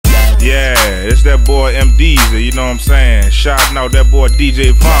Yeah, it's that boy MDZ, you know what I'm saying? Shouting out that boy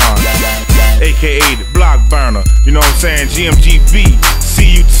DJ Vaughn, aka the Block Burner, you know what I'm saying? GMGB,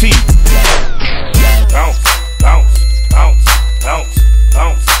 CUT. Bounce, bounce, bounce, bounce,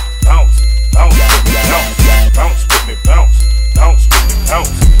 bounce, bounce, bounce, bounce, bounce with me, bounce, bounce with me, bounce, bounce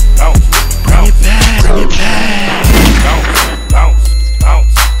with me, bounce. Bring it back, bring it back. Bounce,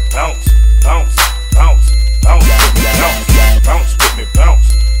 bounce, bounce, bounce, bounce, bounce, bounce with me, bounce, bounce with me, bounce,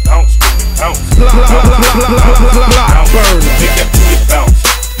 bounce with me, bounce. Block burner. Make that booty bounce,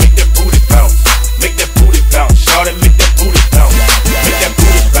 make that booty bounce, make that booty bounce. Shawty, make that booty bounce, make that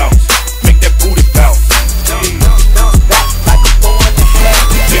booty bounce, make that booty bounce.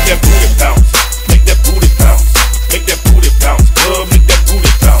 Make that booty bounce, make that booty bounce, make that booty bounce. Girl, make that booty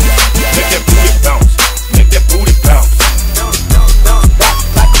bounce, make that booty bounce, make that booty bounce.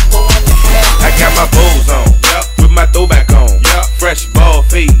 I got my bows on, with my throwback on, fresh ball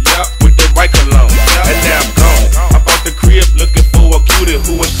fade, with the white cologne, and now I'm gone. I'm out the crib looking for a cutie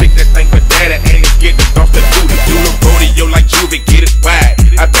who will shake that thing for daddy and get it off the booty. Do the rodeo like Juvie, get it wide.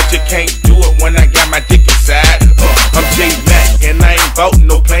 I bet you can't do it when I got my dick inside. I'm J-Mac and I ain't bout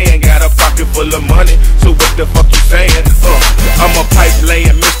no playing. Got a pocket full of money, so what the fuck you saying? I'm a pipe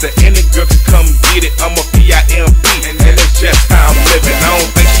laying mister, any girl can come get it. I'm a P.I.M.P. and that's just how I'm living. I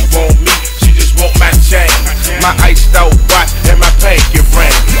don't think she want me, she just want my chain, my iced out watch and my pinky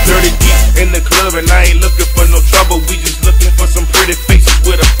ring. 30 deep in the club and I ain't looking for no trouble. We just looking for some pretty faces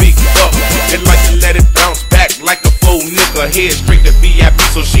with a big buck. They like to let it bounce back like a full nigga. Head straight to VIP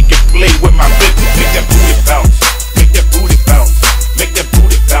so she can play with my bitch. Make that booty bounce, make that booty bounce, make that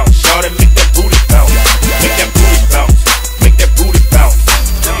booty bounce. Shawty, make that booty bounce, make that booty bounce, make that booty bounce.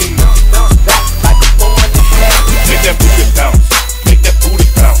 Make that booty bounce, make that booty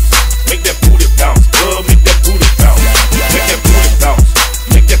bounce, make that booty bounce. Girl, make that booty bounce, make that booty bounce,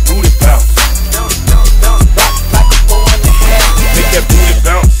 make that booty bounce. Make that booty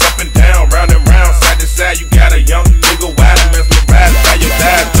bounce up and down, round and round, side to side. You got a young nigga wild and mesmerized by your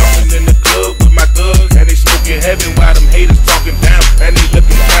thighs. Jumping in the club with my thugs and they smoking heavy while them haters talking down and they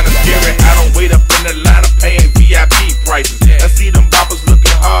looking kinda scary. I don't wait up in the line of paying VIP prices. I see them boppers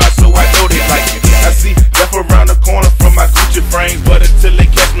looking hard, so I know they like it. I see left around the corner from my Gucci frames, but until they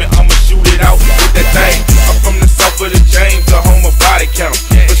catch me, I'ma shoot it out with that thing. I'm from the south of the James, the home of body count.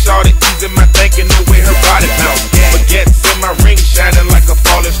 But shawty easing my thinking the way her body bounce. Baguettes in my ring shining like a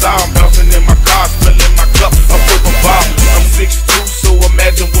falling star. I'm bouncing in my car, spilling my cup, a purple bar. I'm 6'2", so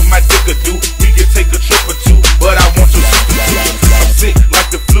imagine what my dick could do. We could take a trip or two, but I want your sister too. I'm sick like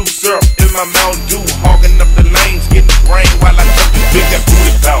the flu syrup in my Mountain Dew, hogging up the lanes, getting the brain while I jump. Make that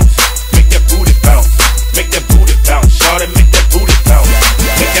booty bounce, make that booty bounce, make that booty bounce. Shawty, make that booty bounce,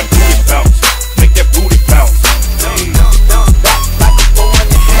 make that booty bounce, make that booty bounce.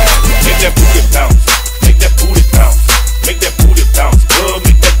 Make that booty bounce, make that booty bounce, make that booty bounce. Girl,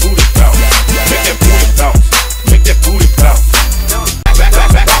 make that booty bounce, make that booty bounce, make that booty bounce.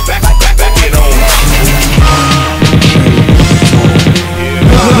 Back it on.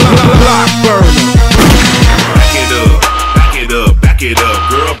 Block burner. Back it up, back it up, back it up,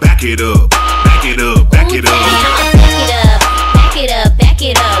 girl, back it up, back it up, back it up. Back it up, back it up, back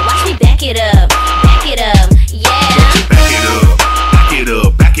it up. Watch me back it up, yeah. Back it up, back it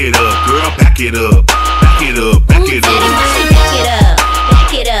up, back it up, girl, back it up, back it up, back it up. Watch me back it up,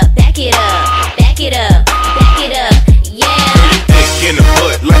 back it up, back it up, back it up, back it up, yeah. Dick in the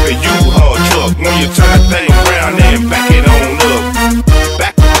butt like a U-Haul truck when you turn that thing